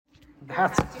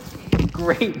That's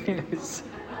great news.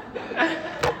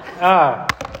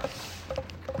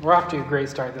 We're off to a great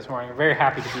start this morning. I'm very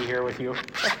happy to be here with you.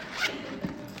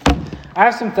 I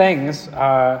have some things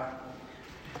about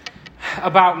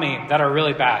me that are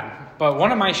really bad. But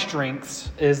one of my strengths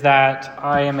is that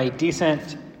I am a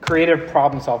decent creative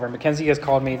problem solver. Mackenzie has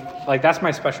called me, that's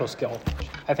my special skill.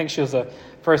 I think she was the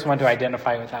first one to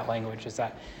identify with that language, is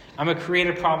that I'm a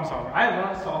creative problem solver. I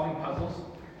love solving puzzles.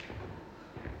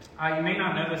 You may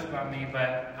not know this about me,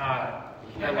 but I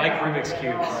like Rubik's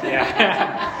Cubes.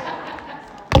 Yeah.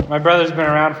 My brother's been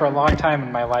around for a long time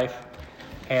in my life,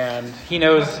 and he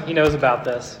knows about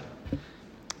this.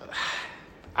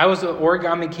 I was an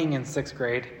origami king in 6th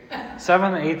grade.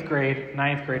 7th, 8th grade,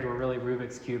 9th grade were really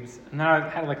Rubik's Cubes. And then I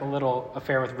had a little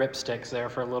affair with ripsticks there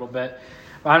for a little bit.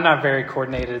 But I'm not very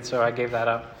coordinated, so I gave that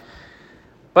up.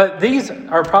 But these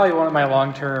are probably one of my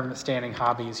long-term standing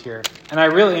hobbies here. And I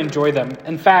really enjoy them.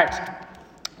 In fact,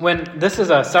 this is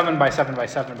a 7 by 7 by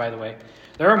 7, by the way.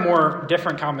 There are more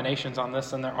different combinations on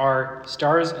this than there are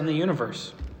stars in the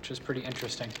universe, which is pretty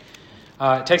interesting.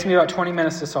 It takes me about 20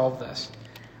 minutes to solve this.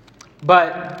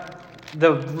 But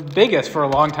the biggest for a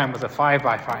long time was a 5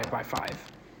 by 5 by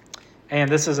 5. And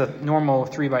this is a normal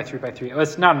 3 by 3 by 3.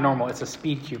 It's not normal, it's a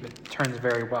speed cube. It turns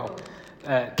very well,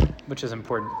 which is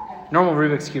important. Normal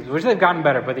Rubik's Cubes, which they've gotten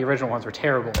better, but the original ones were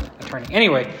terrible at turning.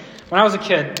 Anyway, when I was a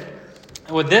kid,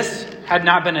 this had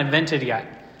not been invented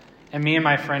yet. And me and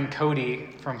my friend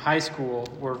Cody from high school,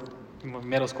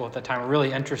 middle school at the time, were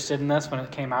really interested in this when it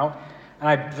came out. And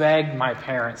I begged my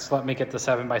parents to let me get the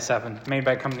 7 by 7 made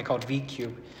by a company called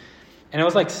V-Cube. And it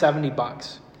was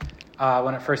 $70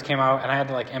 when it first came out, and I had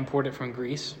to import it from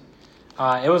Greece.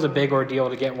 It was a big ordeal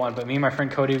to get one, but me and my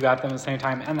friend Cody got them at the same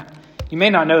time. And you may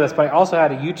not know this, but I also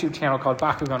had a YouTube channel called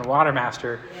Bakugan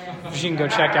Watermaster, which you can go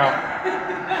check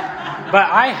out. But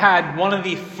I had one of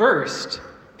the first,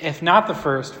 if not the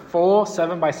first, full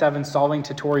 7 by 7 solving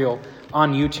tutorial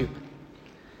on YouTube,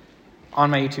 on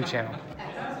my YouTube channel.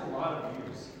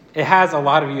 It has a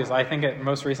lot of views. I think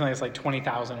most recently it's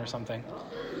 20,000 or something.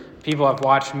 People have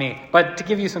watched me. But to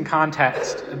give you some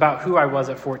context about who I was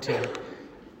at 14.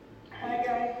 Hi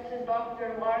guys, this is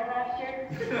Dr. Watermaster,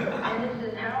 and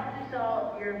this is how to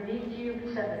solve your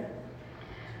V-Cube 7.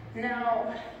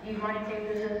 Now, you might think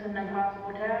this is an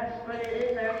impossible task, but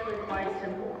it is actually quite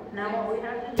simple. Now what we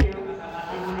have to do is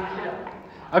mix it up.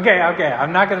 Okay,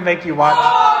 I'm not going to make you watch.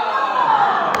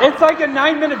 It's a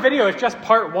 9-minute video. It's just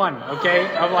part 1, okay,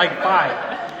 of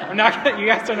 5. I'm not going to, you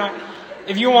guys are not,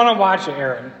 if you want to watch it,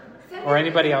 Aaron, or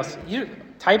anybody else, you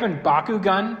type in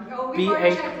Bakugan,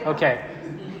 B-A, okay,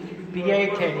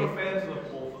 B-A-K,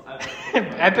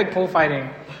 epic pole fighting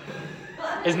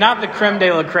is not the creme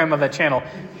de la creme of the channel.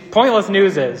 Pointless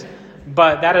News is,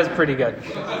 but that is pretty good.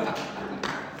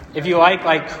 If you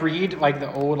like Creed,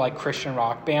 the old Christian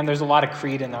rock band, there's a lot of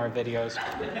Creed in our videos.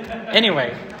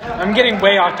 Anyway, I'm getting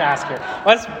way off task here.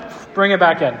 Let's bring it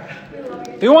back in.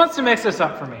 Who wants to mix this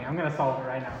up for me? I'm going to solve it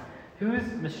right now. Who's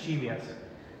mischievous?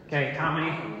 Okay, Tommy.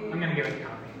 I'm going to give it to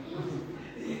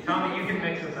Tommy. Tommy, you can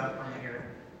mix this up for me here.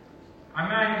 I'm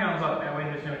not even going to look. That way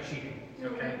there's no cheating.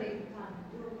 Okay?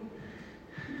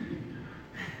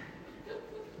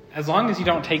 As long as you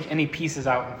don't take any pieces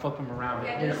out and flip them around.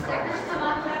 Yeah, do stickers come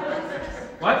off that one?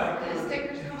 What? Do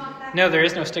stickers come off that? No, there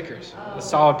is no stickers. A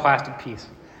solid plastic piece.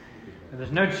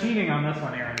 There's no cheating on this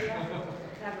one, Aaron.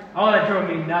 Oh, that drove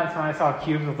me nuts when I saw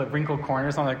cubes with the wrinkled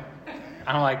corners. I'm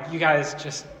like, you guys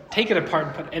just take it apart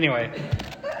and put. Anyway,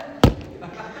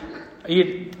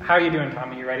 how are you doing,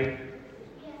 Tommy? You ready?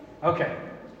 Okay.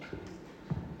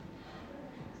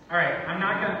 All right. I'm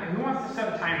not gonna. Who wants to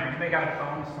set a timer? Anybody got a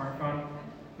phone, a smartphone?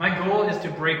 My goal is to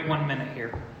break 1 minute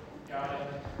here. Got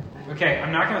it. Okay,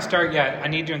 I'm not going to start yet. I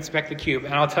need to inspect the cube,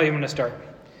 and I'll tell you when to start.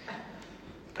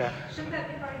 Okay. Shouldn't that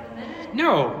be part of the minute?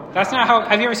 No, that's not how.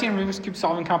 Have you ever seen a Rubik's Cube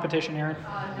solving competition, Aaron?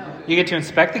 No. You get to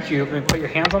inspect the cube and put your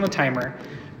hands on the timer.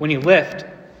 When you lift,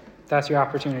 that's your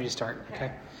opportunity to start.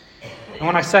 Okay. And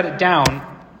when I set it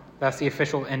down, that's the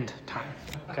official end time.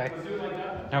 Okay.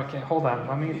 Okay, hold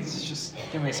on. Just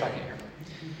give me a second here.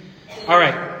 All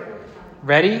right.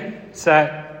 Ready,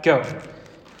 set, go.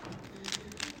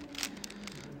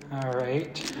 All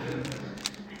right.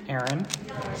 Aaron,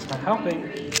 it's not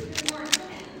helping.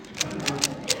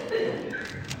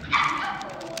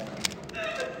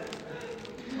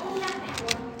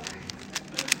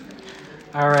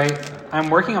 All right. I'm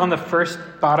working on the first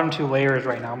bottom 2 layers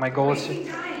right now. My goal is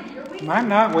to... I'm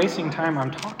not wasting time.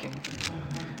 I'm talking.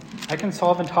 I can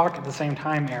solve and talk at the same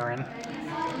time, Aaron.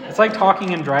 It's like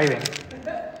talking and driving.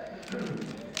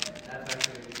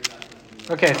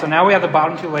 Okay, so now we have the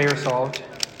bottom 2 layers solved.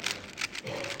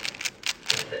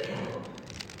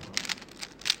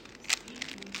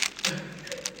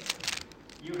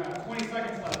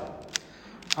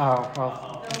 Oh,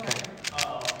 well, okay. I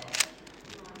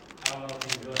don't know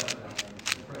if you realize that.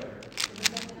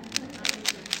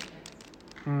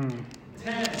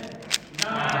 10,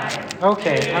 9.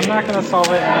 Okay, I'm not going to solve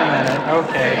it in a minute.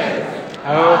 Okay.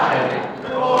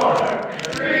 4,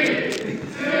 3,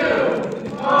 2,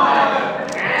 1.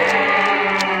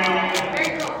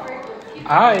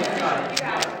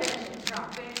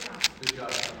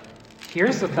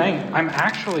 Here's the thing. I'm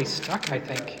actually stuck, I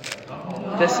think.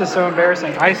 This is so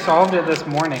embarrassing. I solved it this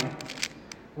morning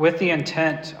with the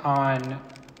intent on,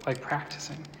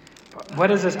 practicing.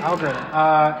 What is this algorithm?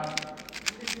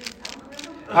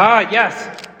 Yes.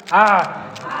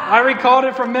 I recalled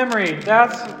it from memory.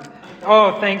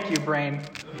 Thank you, brain.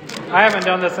 I haven't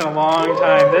done this in a long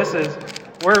time.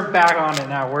 We're back on it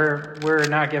now. We're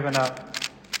not giving up.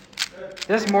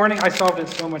 This morning I solved it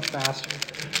so much faster.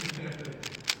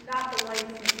 Not the lights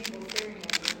and people staring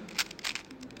at you.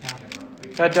 Yeah.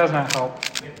 That does not help.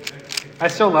 I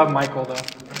still love Michael, though.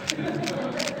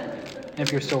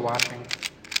 If you're still watching.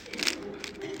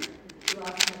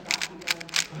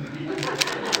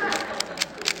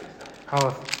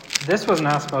 Oh, this was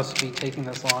not supposed to be taking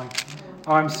this long.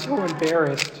 Oh, I'm so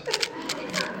embarrassed.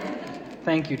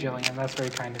 Thank you, Jillian. That's very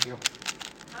kind of you.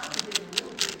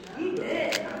 He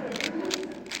did.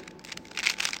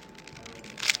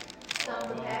 Solve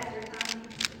the pastor time.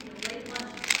 Late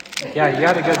lunch. Yeah, you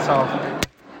had a good solve.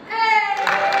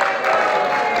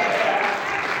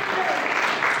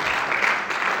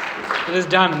 It is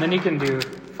done, and then you can do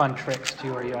fun tricks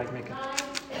too, where you make it.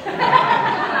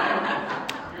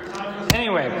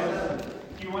 Anyway,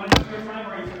 Do you want to do your time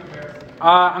or are you too embarrassed?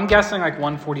 I'm guessing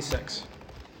 146.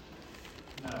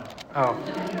 No. Oh,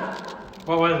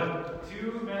 what was it?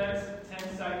 2 minutes,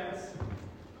 10 seconds.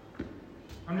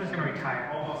 I'm just gonna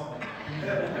retire. Almost.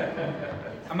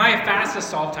 My fastest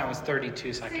solve time was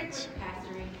 32 seconds.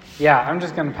 Pastoring. Yeah, I'm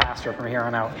just gonna pastor from here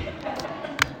on out.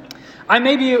 I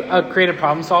may be a creative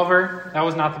problem solver. That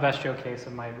was not the best showcase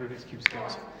of my Rubik's Cube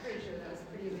skills. Pretty sure that was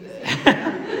pretty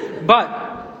amazing.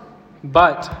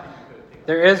 But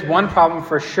there is one problem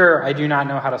for sure I do not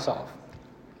know how to solve.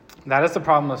 That is the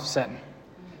problem of sin.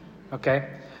 Okay?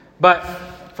 But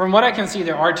from what I can see,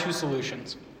 there are 2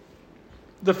 solutions.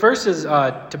 The first is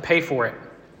to pay for it.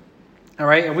 All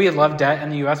right? And we love debt. In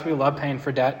the U.S., we love paying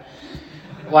for debt.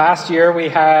 Last year, we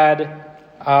had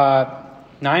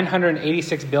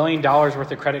 $986 billion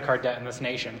worth of credit card debt in this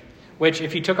nation, which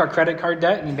if you took our credit card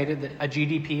debt and you made it a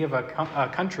GDP of a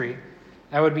country,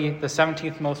 that would be the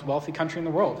 17th most wealthy country in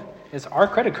the world. It's our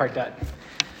credit card debt.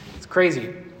 It's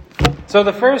crazy. So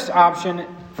the first option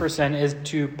for sin is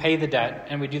to pay the debt,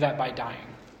 and we do that by dying.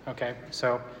 Okay?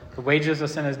 So the wages of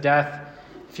sin is death.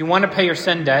 If you want to pay your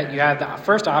sin debt, you have the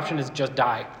first option is just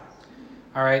die.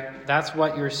 All right? That's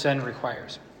what your sin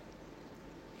requires.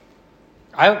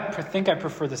 I think I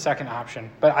prefer the second option,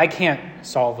 but I can't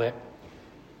solve it.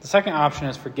 The second option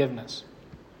is forgiveness.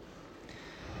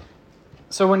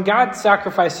 So when God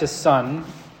sacrificed his son,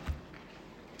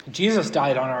 Jesus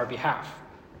died on our behalf,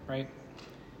 right?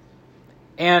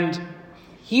 And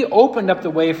he opened up the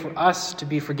way for us to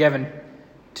be forgiven,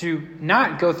 to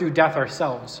not go through death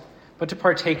ourselves, but to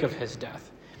partake of his death.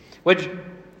 Which,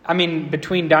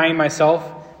 between dying myself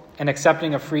and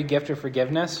accepting a free gift of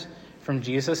forgiveness from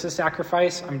Jesus'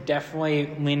 sacrifice, I'm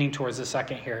definitely leaning towards the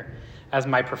second here as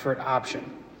my preferred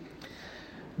option.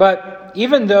 But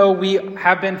even though we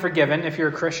have been forgiven, if you're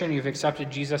a Christian, you've accepted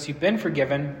Jesus, you've been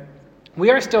forgiven, we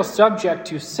are still subject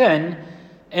to sin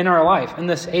in our life. In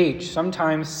this age,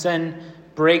 sometimes sin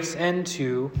breaks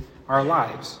into our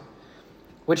lives,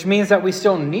 which means that we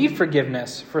still need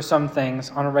forgiveness for some things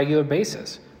on a regular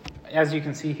basis. As you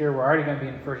can see here, we're already going to be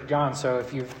in 1 John, so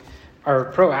if you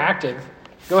are proactive,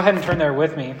 go ahead and turn there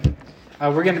with me.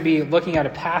 We're going to be looking at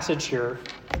a passage here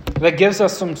that gives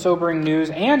us some sobering news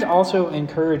and also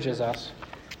encourages us.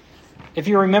 If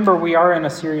you remember, we are in a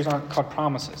series called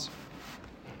Promises,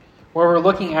 where we're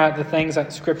looking at the things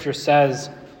that Scripture says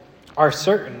are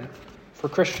certain for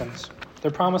Christians.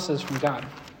 They're promises from God.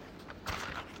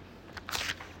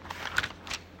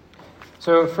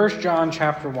 So 1 John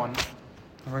chapter 1,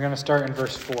 and we're going to start in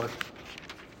verse 4.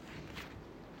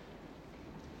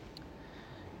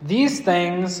 These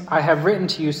things I have written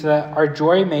to you so that our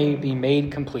joy may be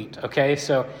made complete. Okay,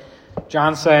 so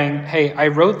John's saying, hey, I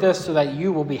wrote this so that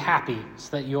you will be happy,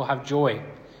 so that you'll have joy.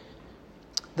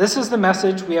 This is the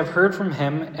message we have heard from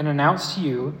him and announced to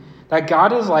you, that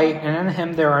God is light and in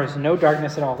him there is no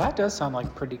darkness at all. That does sound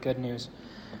like pretty good news.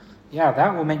 Yeah,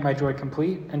 that will make my joy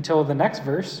complete. Until the next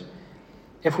verse.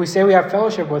 If we say we have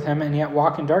fellowship with him and yet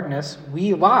walk in darkness,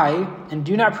 we lie and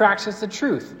do not practice the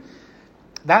truth.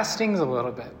 That stings a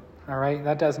little bit. All right?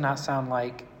 That does not sound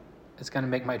like it's going to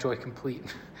make my joy complete.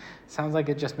 Sounds like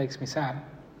it just makes me sad.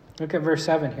 Look at verse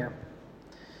 7 here.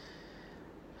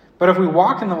 But if we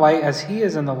walk in the light as he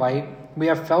is in the light, we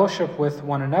have fellowship with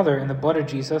one another, and the blood of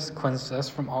Jesus cleanses us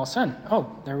from all sin.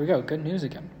 Oh, there we go. Good news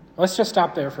again. Let's just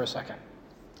stop there for a second.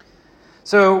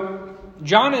 So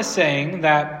John is saying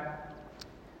that,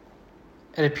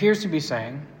 it appears to be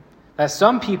saying, that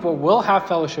some people will have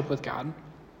fellowship with God,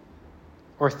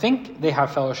 or think they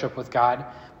have fellowship with God,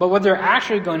 but what they're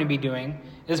actually going to be doing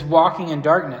is walking in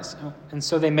darkness. And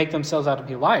so they make themselves out to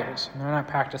be liars, and they're not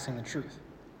practicing the truth.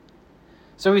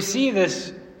 So we see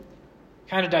this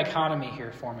kind of dichotomy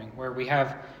here forming, where we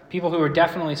have people who are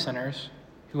definitely sinners,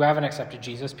 who haven't accepted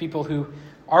Jesus, people who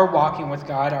are walking with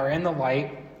God, are in the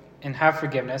light, and have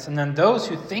forgiveness, and then those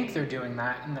who think they're doing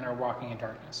that and then are walking in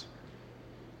darkness.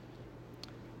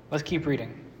 Let's keep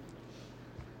reading.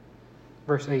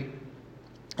 Verse 8.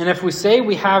 And if we say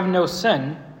we have no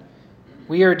sin,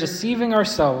 we are deceiving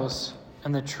ourselves,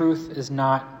 and the truth is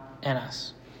not in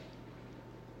us.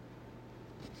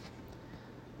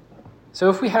 So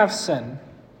if we have sin,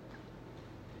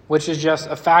 which is just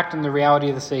a fact in the reality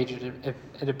of this age,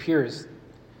 it appears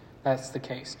that's the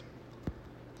case.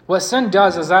 What sin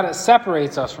does is that it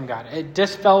separates us from God. It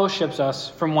disfellowships us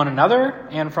from one another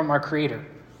and from our Creator.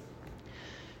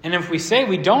 And if we say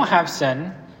we don't have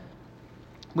sin,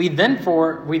 we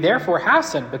therefore have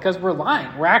sin because we're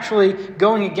lying. We're actually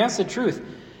going against the truth.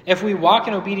 If we walk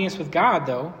in obedience with God,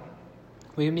 though,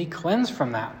 we can be cleansed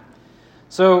from that.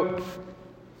 So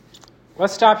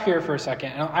let's stop here for a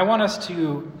second. I want us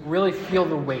to really feel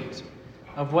the weight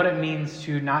of what it means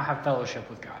to not have fellowship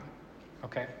with God.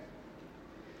 Okay?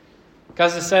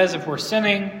 Because it says if we're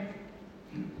sinning,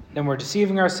 then we're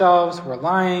deceiving ourselves, we're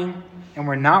lying, and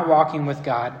we're not walking with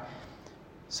God.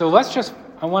 So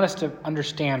I want us to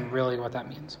understand really what that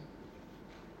means.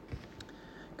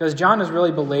 Because John is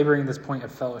really belaboring this point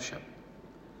of fellowship.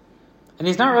 And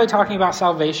he's not really talking about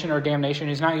salvation or damnation.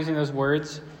 He's not using those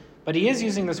words, but he is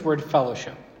using this word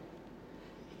fellowship.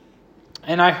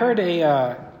 And I heard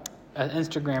an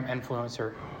Instagram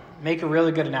influencer make a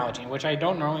really good analogy, which I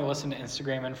don't normally listen to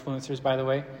Instagram influencers, by the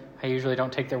way. I usually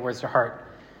don't take their words to heart.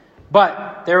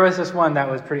 But there was this one that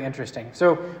was pretty interesting.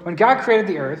 So when God created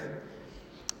the earth,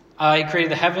 he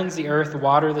created the heavens, the earth, the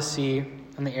water, the sea,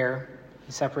 and the air.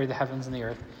 He separated the heavens and the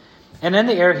earth. And in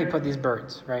the air, he put these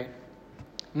birds, right?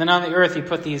 And then on the earth, he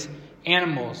put these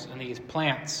animals and these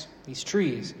plants, these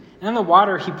trees. And in the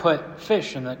water, he put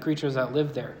fish and the creatures that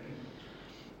live there.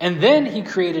 And then he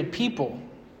created people.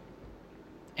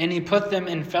 And he put them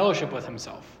in fellowship with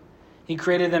himself. He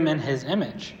created them in his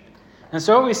image. And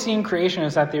so what we see in creation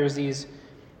is that there's these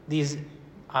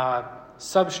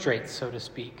substrates, so to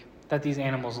speak, that these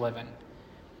animals live in.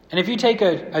 And if you take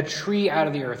a tree out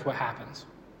of the earth, what happens?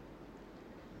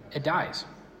 It dies,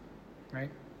 right?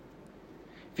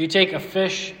 If you take a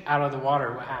fish out of the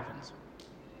water, what happens?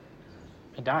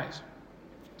 It dies.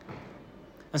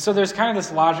 And so there's kind of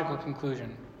this logical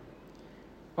conclusion.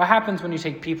 What happens when you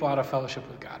take people out of fellowship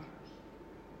with God?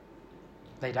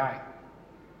 They die.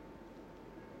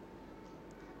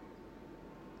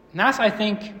 And that's, I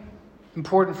think,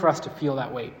 important for us to feel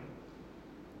that weight.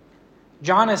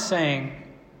 John is saying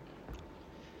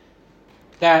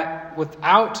that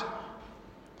without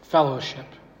fellowship,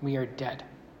 we are dead.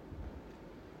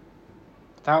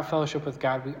 Without fellowship with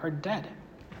God, we are dead.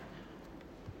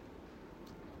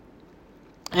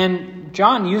 And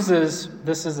John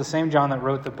this is the same John that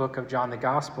wrote the book of John the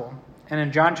Gospel. And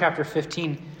in John chapter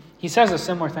 15, he says a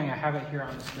similar thing. I have it here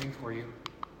on the screen for you.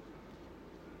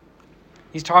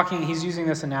 He's using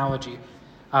this analogy.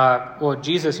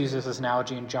 Jesus uses this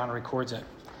analogy and John records it.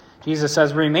 Jesus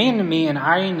says, "Remain in me and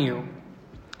I in you.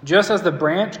 Just as the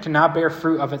branch cannot bear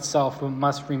fruit of itself, but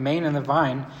must remain in the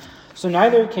vine, so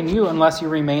neither can you unless you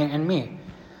remain in me.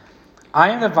 I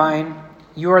am the vine,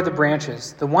 you are the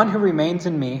branches. The one who remains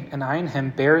in me and I in him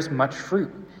bears much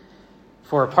fruit.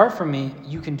 For apart from me,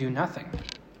 you can do nothing.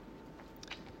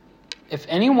 If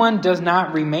anyone does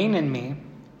not remain in me,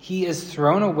 he is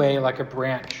thrown away like a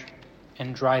branch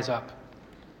and dries up.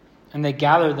 And they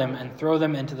gather them and throw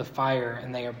them into the fire,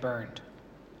 and they are burned."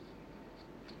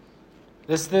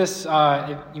 You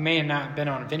may have not been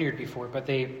on a vineyard before, but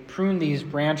they prune these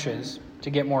branches to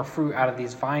get more fruit out of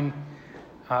these vines,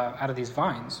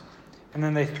 and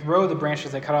then they throw the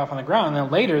branches they cut off on the ground, and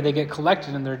then later they get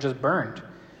collected and they're just burned.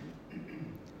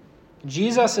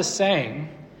 Jesus is saying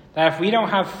that if we don't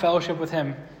have fellowship with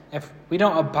him, if we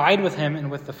don't abide with him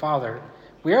and with the Father,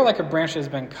 we are like a branch that has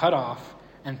been cut off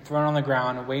and thrown on the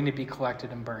ground and waiting to be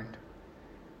collected and burned.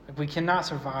 Like we cannot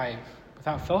survive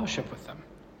without fellowship with them.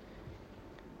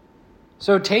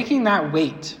 So taking that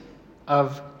weight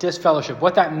of disfellowship,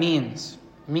 what that means,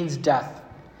 it means death.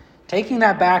 Taking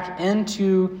that back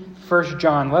into 1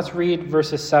 John, let's read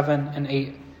verses 7 and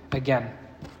 8 again.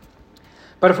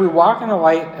 But if we walk in the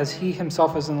light as he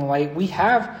himself is in the light, we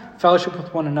have fellowship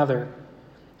with one another.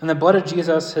 And the blood of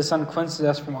Jesus, his son, cleanses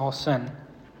us from all sin.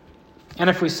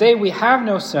 And if we say we have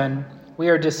no sin, we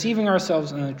are deceiving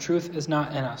ourselves and the truth is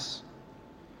not in us.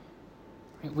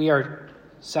 We are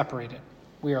separated.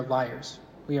 We are liars.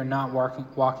 We are not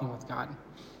walking with God.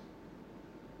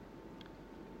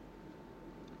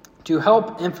 To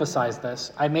help emphasize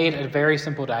this, I made a very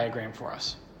simple diagram for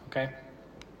us. Okay?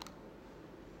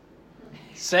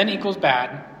 Sin equals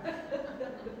bad.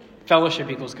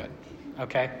 Fellowship equals good.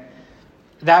 Okay?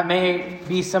 That may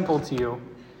be simple to you,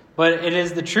 but it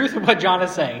is the truth of what John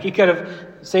is saying. He could have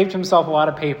saved himself a lot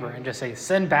of paper and just say,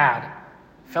 sin bad,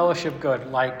 fellowship good,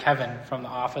 like Kevin from The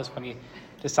Office when he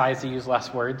decides to use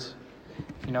less words.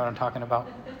 You know what I'm talking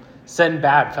about? Sin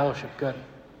bad, fellowship good.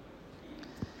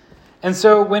 And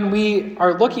so when we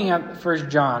are looking at 1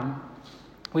 John,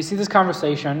 we see this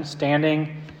conversation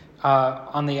standing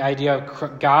on the idea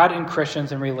of God and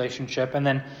Christians in relationship, and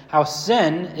then how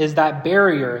sin is that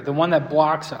barrier, the one that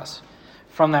blocks us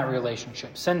from that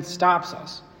relationship. Sin stops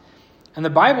us. And the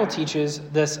Bible teaches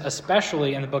this,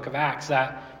 especially in the book of Acts,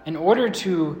 that in order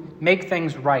to make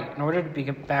things right, in order to be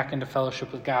back into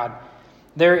fellowship with God,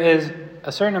 there is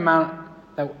a certain amount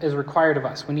that is required of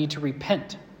us. We need to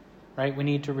repent, right? We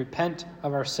need to repent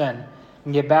of our sin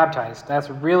and get baptized. That's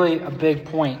really a big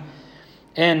point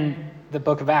in the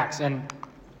book of Acts. And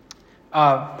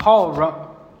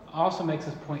Paul also makes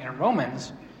this point in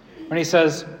Romans when he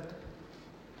says,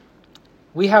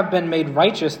 we have been made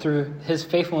righteous through his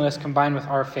faithfulness combined with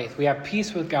our faith. We have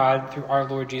peace with God through our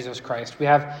Lord Jesus Christ. We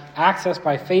have access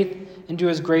by faith into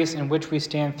his grace in which we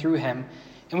stand through him,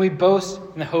 and we boast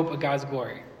in the hope of God's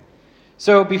glory.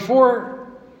 So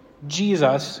before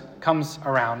Jesus comes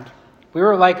around, we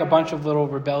were like a bunch of little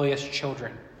rebellious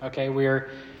children. Okay, we were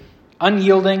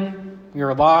unyielding, we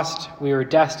were lost, we were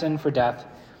destined for death.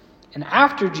 And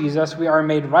after Jesus, we are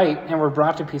made right and we're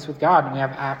brought to peace with God, and we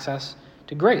have access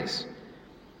to grace.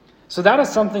 So that is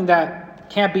something that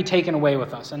can't be taken away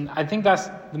with us. And I think that's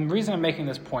the reason I'm making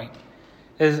this point,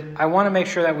 is I want to make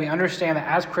sure that we understand that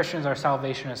as Christians, our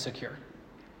salvation is secure.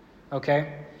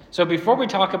 Okay? So before we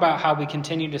talk about how we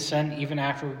continue to sin even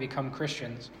after we become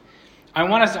Christians, I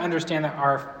want us to understand that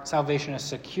our salvation is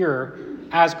secure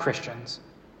as Christians.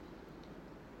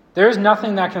 There is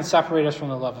nothing that can separate us from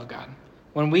the love of God.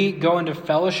 When we go into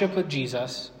fellowship with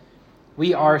Jesus,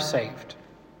 we are saved.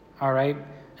 All right?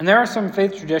 And there are some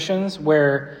faith traditions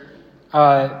where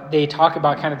they talk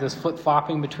about kind of this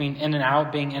flip-flopping between in and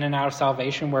out, being in and out of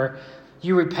salvation, where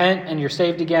you repent and you're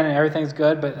saved again and everything's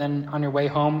good, but then on your way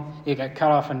home, you get cut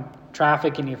off in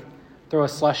traffic and you throw a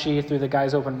slushie through the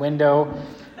guy's open window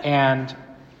and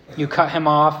you cut him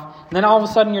off. And then all of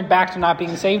a sudden you're back to not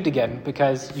being saved again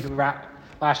because you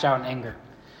lashed out in anger.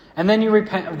 And then you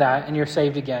repent of that and you're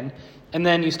saved again. And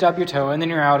then you stub your toe and then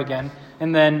you're out again.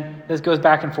 And then this goes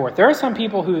back and forth. There are some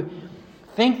people who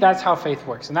think that's how faith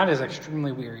works, and that is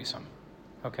extremely wearisome.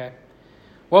 Okay?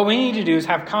 What we need to do is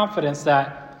have confidence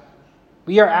that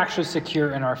we are actually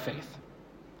secure in our faith.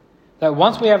 That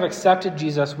once we have accepted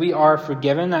Jesus, we are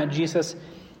forgiven, that Jesus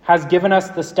has given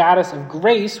us the status of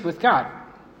grace with God,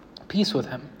 peace with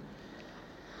him.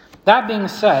 That being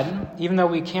said, even though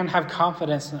we can have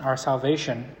confidence in our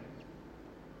salvation,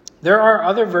 there are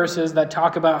other verses that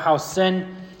talk about how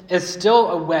sin is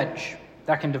still a wedge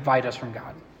that can divide us from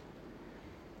God.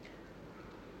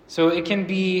 So it can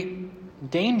be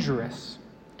dangerous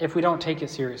if we don't take it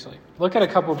seriously. Look at a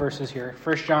couple verses here.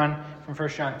 1 John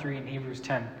 3 and Hebrews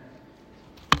 10.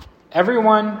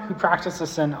 Everyone who practices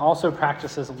sin also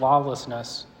practices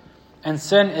lawlessness, and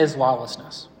sin is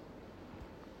lawlessness.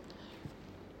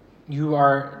 You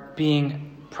are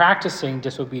practicing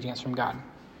disobedience from God.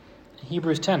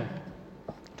 Hebrews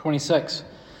 10:26.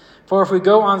 For if we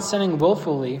go on sinning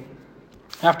willfully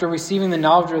after receiving the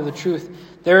knowledge of the truth,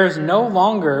 there no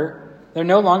longer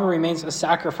remains a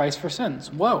sacrifice for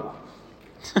sins. Whoa.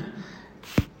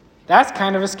 That's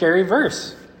kind of a scary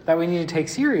verse that we need to take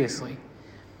seriously.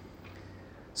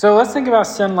 So let's think about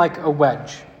sin like a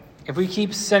wedge. If we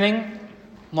keep sinning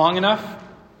long enough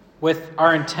with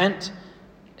our intent,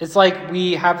 it's like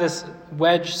we have this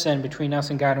wedge sin between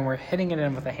us and God, and we're hitting it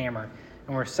in with a hammer,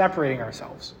 and we're separating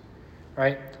ourselves,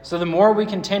 right? So the more we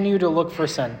continue to look for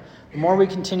sin, the more we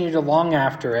continue to long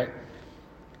after it,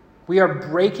 we are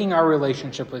breaking our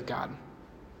relationship with God.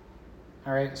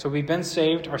 All right, so we've been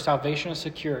saved, our salvation is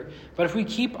secure. But if we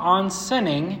keep on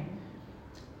sinning,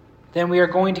 then we are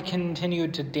going to continue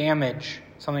to damage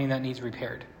something that needs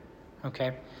repaired.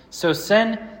 Okay? So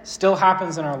sin still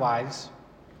happens in our lives.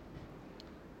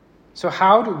 So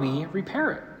how do we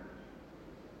repair it?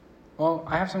 Well,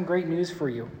 I have some great news for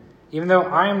you. Even though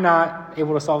I am not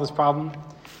able to solve this problem,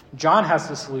 John has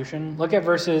the solution. Look at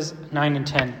verses 9 and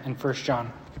 10 in 1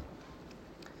 John.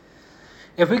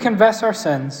 If we confess our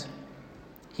sins,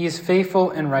 he is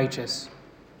faithful and righteous,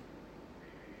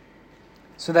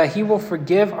 so that he will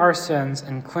forgive our sins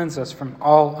and cleanse us from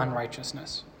all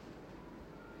unrighteousness.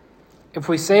 If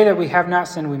we say that we have not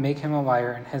sinned, we make him a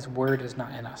liar, and his word is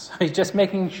not in us. He's just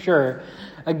making sure,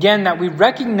 again, that we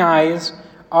recognize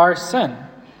our sin.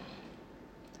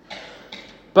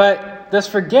 But this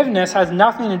forgiveness has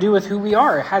nothing to do with who we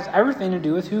are. It has everything to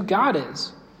do with who God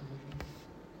is.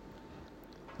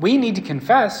 We need to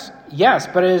confess, yes,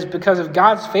 but it is because of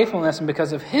God's faithfulness and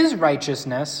because of his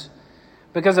righteousness,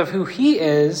 because of who he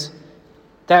is,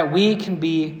 that we can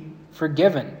be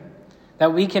forgiven,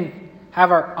 that we can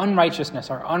have our unrighteousness,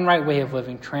 our unright way of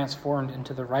living transformed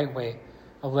into the right way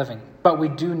of living. But we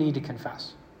do need to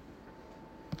confess.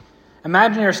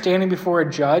 Imagine you're standing before a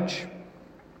judge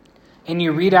and they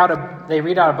read out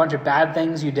a bunch of bad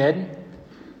things you did,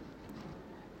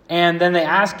 and then they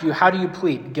ask you, how do you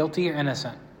plead, guilty or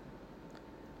innocent?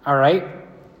 All right?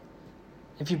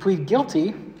 If you plead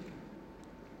guilty,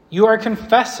 you are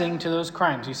confessing to those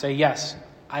crimes. You say, yes,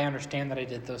 I understand that I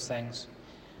did those things,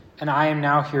 and I am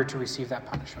now here to receive that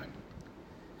punishment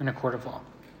in a court of law.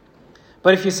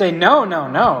 But if you say, no,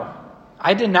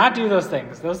 I did not do those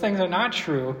things are not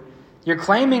true, you're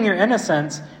claiming your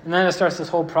innocence, and then it starts this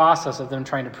whole process of them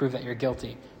trying to prove that you're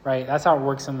guilty, right? That's how it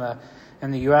works in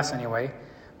the U.S. anyway.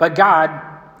 But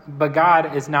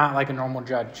God is not like a normal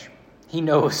judge. He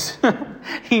knows.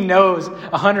 He knows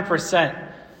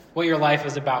 100% what your life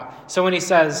is about. So when he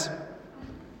says,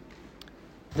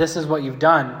 this is what you've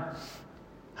done,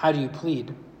 how do you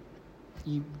plead?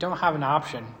 You don't have an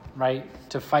option, right,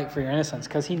 to fight for your innocence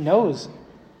because he knows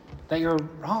that you're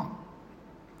wrong.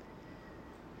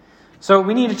 So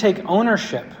we need to take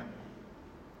ownership.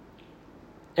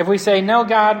 If we say, no,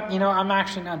 God, I'm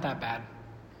actually not that bad,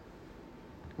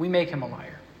 we make him a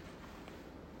liar.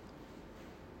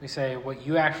 We say, what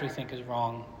you actually think is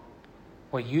wrong,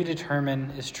 what you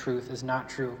determine is truth is not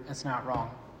true, it's not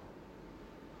wrong.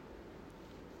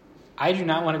 I do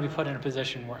not want to be put in a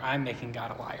position where I'm making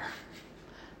God a liar.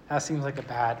 That seems like a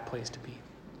bad place to be.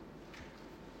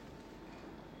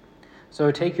 So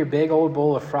take your big old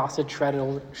bowl of frosted,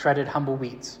 shredded humble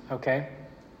wheats, okay,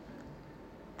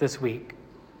 this week,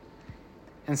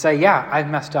 and say, yeah, I've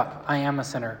messed up. I am a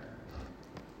sinner.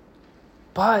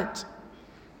 But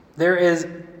there is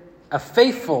a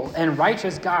faithful and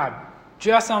righteous God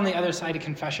just on the other side of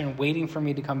confession waiting for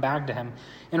me to come back to him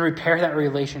and repair that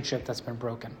relationship that's been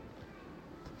broken.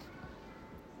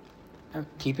 And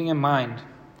keeping in mind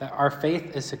that our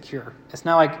faith is secure. It's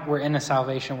not like we're into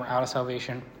salvation, we're out of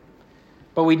salvation.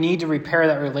 But we need to repair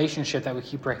that relationship that we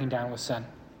keep breaking down with sin.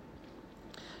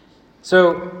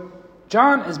 So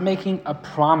John is making a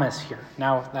promise here.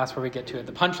 Now that's where we get to it,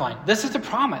 the punchline. This is the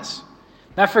promise.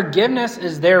 That forgiveness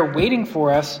is there waiting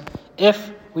for us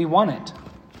if we want it.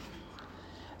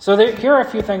 So here are a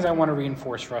few things I want to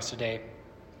reinforce for us today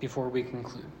before we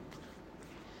conclude.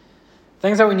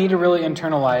 Things that we need to really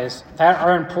internalize that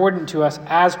are important to us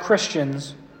as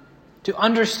Christians to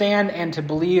understand and to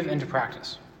believe and to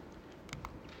practice.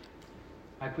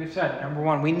 Like we've said, number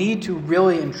one, we need to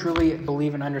really and truly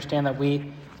believe and understand that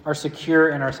we are secure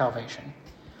in our salvation.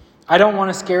 I don't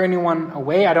want to scare anyone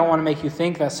away. I don't want to make you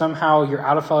think that somehow you're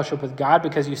out of fellowship with God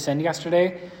because you sinned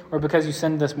yesterday or because you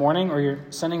sinned this morning or you're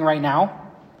sinning right now.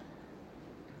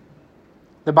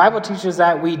 The Bible teaches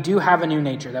that we do have a new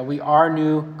nature, that we are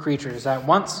new creatures, that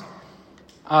once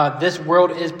this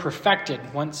world is perfected,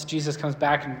 once Jesus comes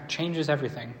back and changes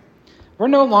everything, we're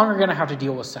no longer going to have to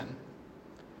deal with sin.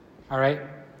 All right?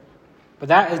 But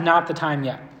that is not the time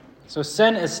yet. So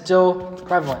sin is still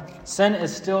prevalent. Sin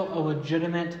is still a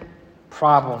legitimate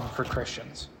problem for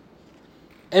Christians.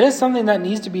 It is something that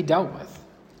needs to be dealt with.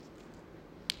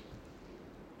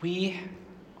 We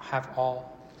have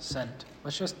all sinned.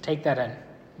 Let's just take that in.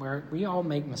 We all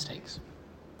make mistakes.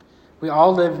 We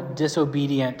all live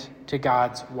disobedient to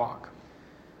God's walk.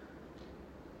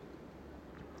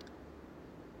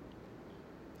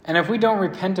 And if we don't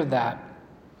repent of that,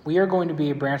 we are going to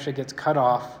be a branch that gets cut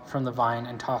off from the vine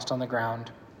and tossed on the ground.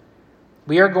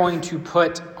 We are going to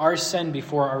put our sin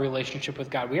before our relationship with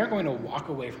God. We are going to walk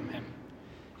away from him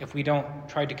if we don't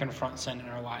try to confront sin in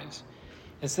our lives.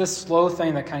 It's this slow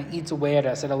thing that kind of eats away at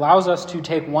us. It allows us to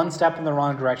take one step in the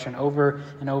wrong direction over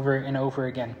and over and over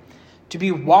again. To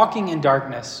be walking in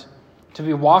darkness to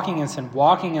be walking in sin,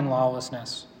 walking in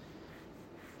lawlessness.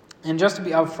 And just to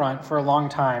be upfront, for a long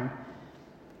time,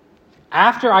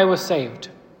 after I was saved,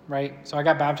 right? So I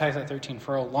got baptized at 13.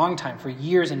 For a long time, for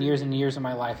years and years and years of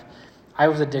my life, I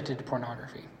was addicted to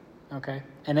pornography, okay?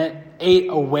 And it ate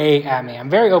away at me. I'm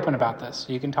very open about this,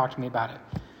 so you can talk to me about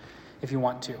it if you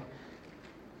want to.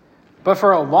 But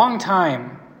for a long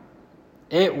time,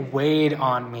 it weighed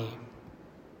on me.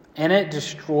 And it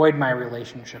destroyed my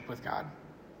relationship with God.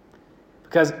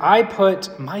 Because I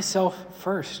put myself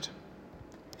first.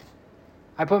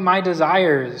 I put my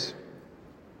desires,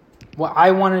 what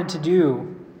I wanted to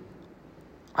do.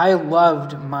 I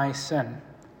loved my sin.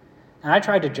 And I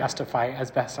tried to justify it as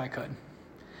best I could.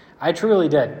 I truly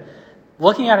did.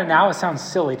 Looking at it now, it sounds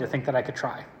silly to think that I could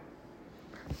try.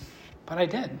 But I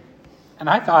did. And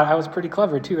I thought I was pretty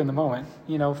clever too in the moment,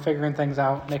 figuring things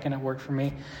out, making it work for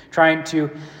me, trying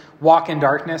to walk in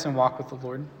darkness and walk with the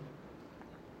Lord.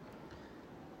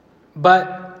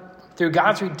 But through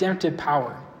God's redemptive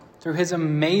power, through his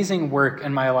amazing work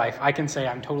in my life, I can say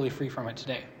I'm totally free from it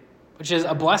today, which is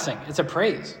a blessing. It's a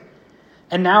praise.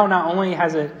 And now not only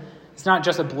it's not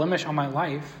just a blemish on my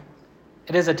life,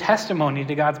 it is a testimony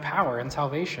to God's power and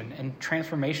salvation and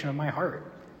transformation of my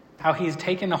heart. How he's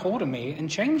taken a hold of me and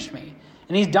changed me.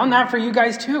 And he's done that for you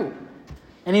guys too.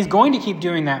 And he's going to keep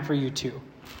doing that for you too.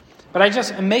 But I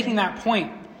just am making that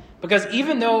point because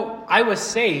even though I was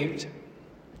saved,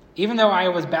 even though I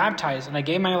was baptized and I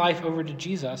gave my life over to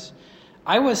Jesus,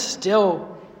 I was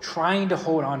still trying to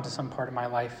hold on to some part of my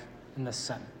life in this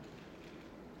sin.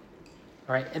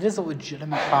 All right? It is a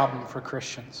legitimate problem for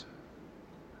Christians.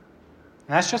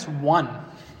 And that's just one.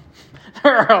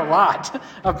 There are a lot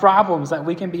of problems that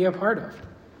we can be a part of.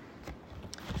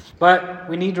 But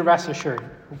we need to rest assured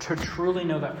to truly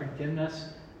know that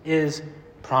forgiveness is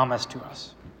promised to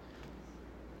us.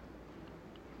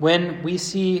 When we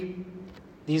see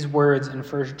these words in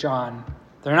 1 John,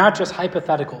 they're not just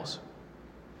hypotheticals.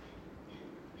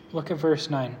 Look at verse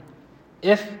 9.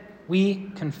 If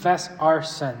we confess our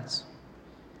sins,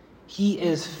 he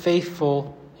is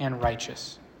faithful and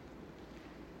righteous,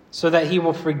 so that he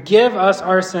will forgive us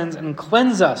our sins and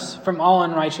cleanse us from all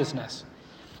unrighteousness.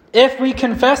 If we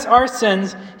confess our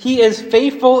sins, he is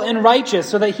faithful and righteous,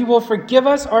 so that he will forgive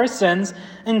us our sins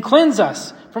and cleanse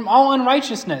us from all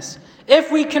unrighteousness.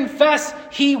 If we confess,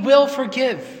 he will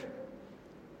forgive.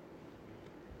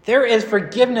 There is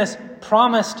forgiveness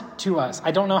promised to us.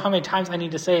 I don't know how many times I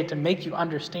need to say it to make you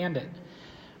understand it.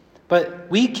 But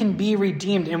we can be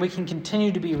redeemed and we can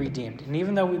continue to be redeemed. And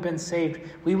even though we've been saved,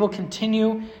 we will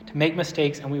continue to make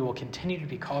mistakes and we will continue to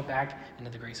be called back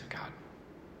into the grace of God.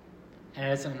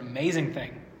 And it's an amazing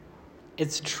thing.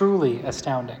 It's truly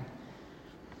astounding.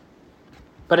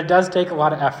 But it does take a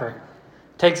lot of effort.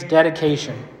 It takes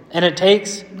dedication. And it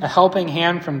takes a helping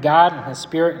hand from God and his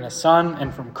Spirit and his Son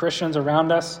and from Christians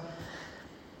around us.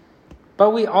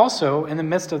 But we also, in the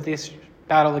midst of this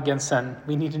battle against sin,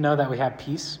 we need to know that we have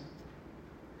peace.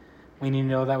 We need to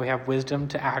know that we have wisdom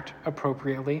to act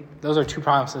appropriately. Those are two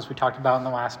promises we talked about in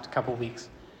the last couple of weeks.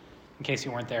 In case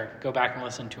you weren't there, go back and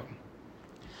listen to them.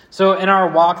 So in our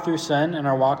walk through sin and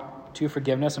our walk to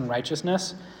forgiveness and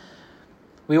righteousness,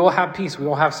 we will have peace. We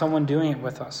will have someone doing it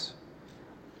with us.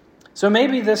 So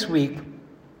maybe this week,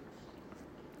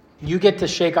 you get to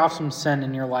shake off some sin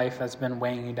in your life that's been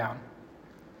weighing you down.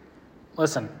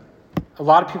 Listen, a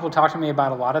lot of people talk to me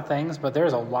about a lot of things, but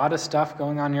there's a lot of stuff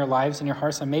going on in your lives and your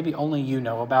hearts that maybe only you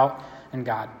know about and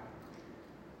God.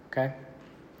 Okay?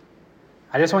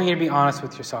 I just want you to be honest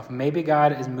with yourself. Maybe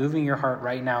God is moving your heart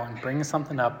right now and bringing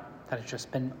something up that has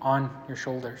just been on your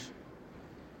shoulders.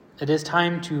 It is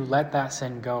time to let that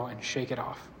sin go and shake it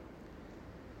off.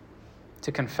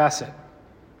 To confess it.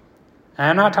 And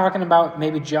I'm not talking about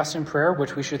maybe just in prayer,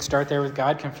 which we should start there with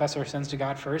God, confess our sins to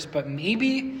God first, but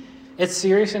maybe it's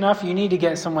serious enough you need to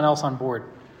get someone else on board.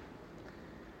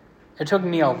 It took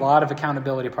me a lot of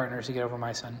accountability partners to get over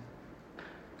my sin.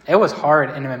 It was hard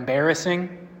and embarrassing.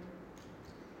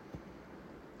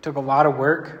 It took a lot of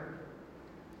work.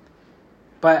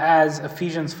 But as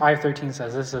Ephesians 5:13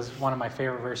 says, this is one of my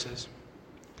favorite verses.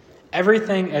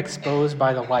 Everything exposed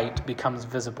by the light becomes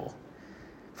visible.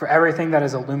 For everything that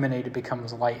is illuminated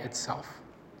becomes light itself.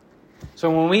 So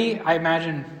when I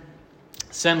imagine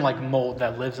sin like mold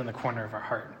that lives in the corner of our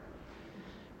heart,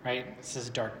 right? It's this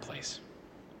dark place.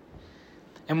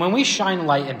 And when we shine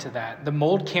light into that, the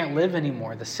mold can't live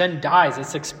anymore. The sin dies.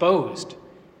 It's exposed,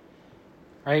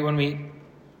 right? When we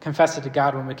confess it to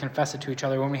God, when we confess it to each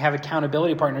other, when we have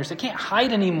accountability partners, it can't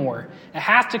hide anymore. It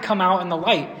has to come out in the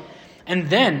light. And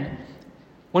then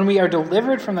when we are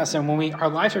delivered from that sin, when our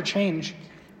lives are changed,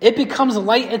 it becomes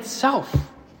light itself.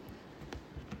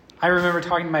 I remember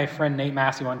talking to my friend Nate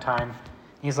Massey one time.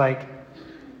 He's like,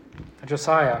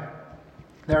 Josiah,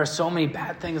 there are so many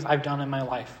bad things I've done in my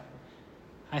life.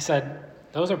 I said,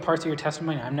 those are parts of your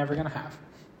testimony I'm never going to have.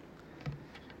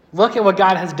 Look at what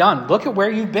God has done. Look at where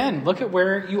you've been. Look at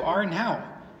where you are now.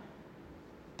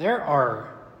 There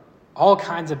are all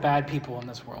kinds of bad people in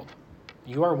this world.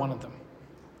 You are one of them.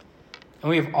 And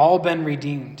we have all been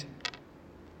redeemed.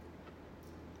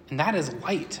 And that is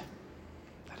light.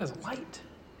 That is light.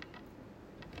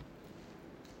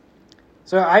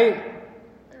 So I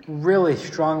really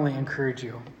strongly encourage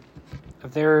you,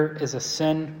 if there is a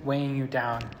sin weighing you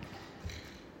down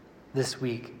this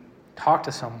week, talk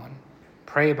to someone.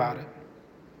 Pray about it.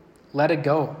 Let it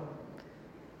go.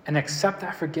 And accept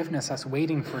that forgiveness that's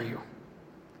waiting for you.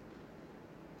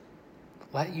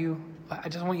 I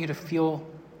just want you to feel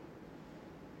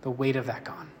the weight of that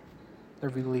gone. The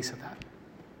release of that.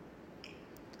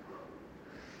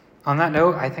 On that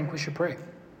note, I think we should pray.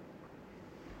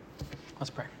 Let's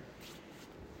pray.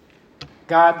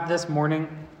 God, this morning,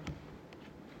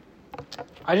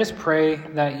 I just pray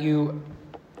that you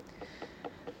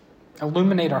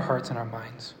illuminate our hearts and our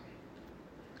minds.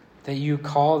 That you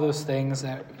call those things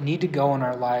that need to go in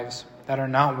our lives that are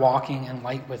not walking in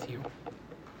light with you.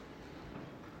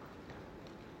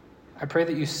 I pray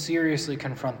that you seriously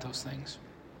confront those things.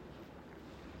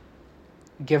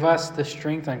 Give us the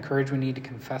strength and courage we need to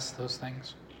confess those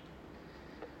things.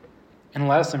 And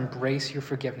let us embrace your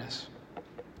forgiveness.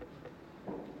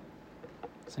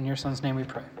 It's in your Son's name we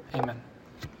pray. Amen.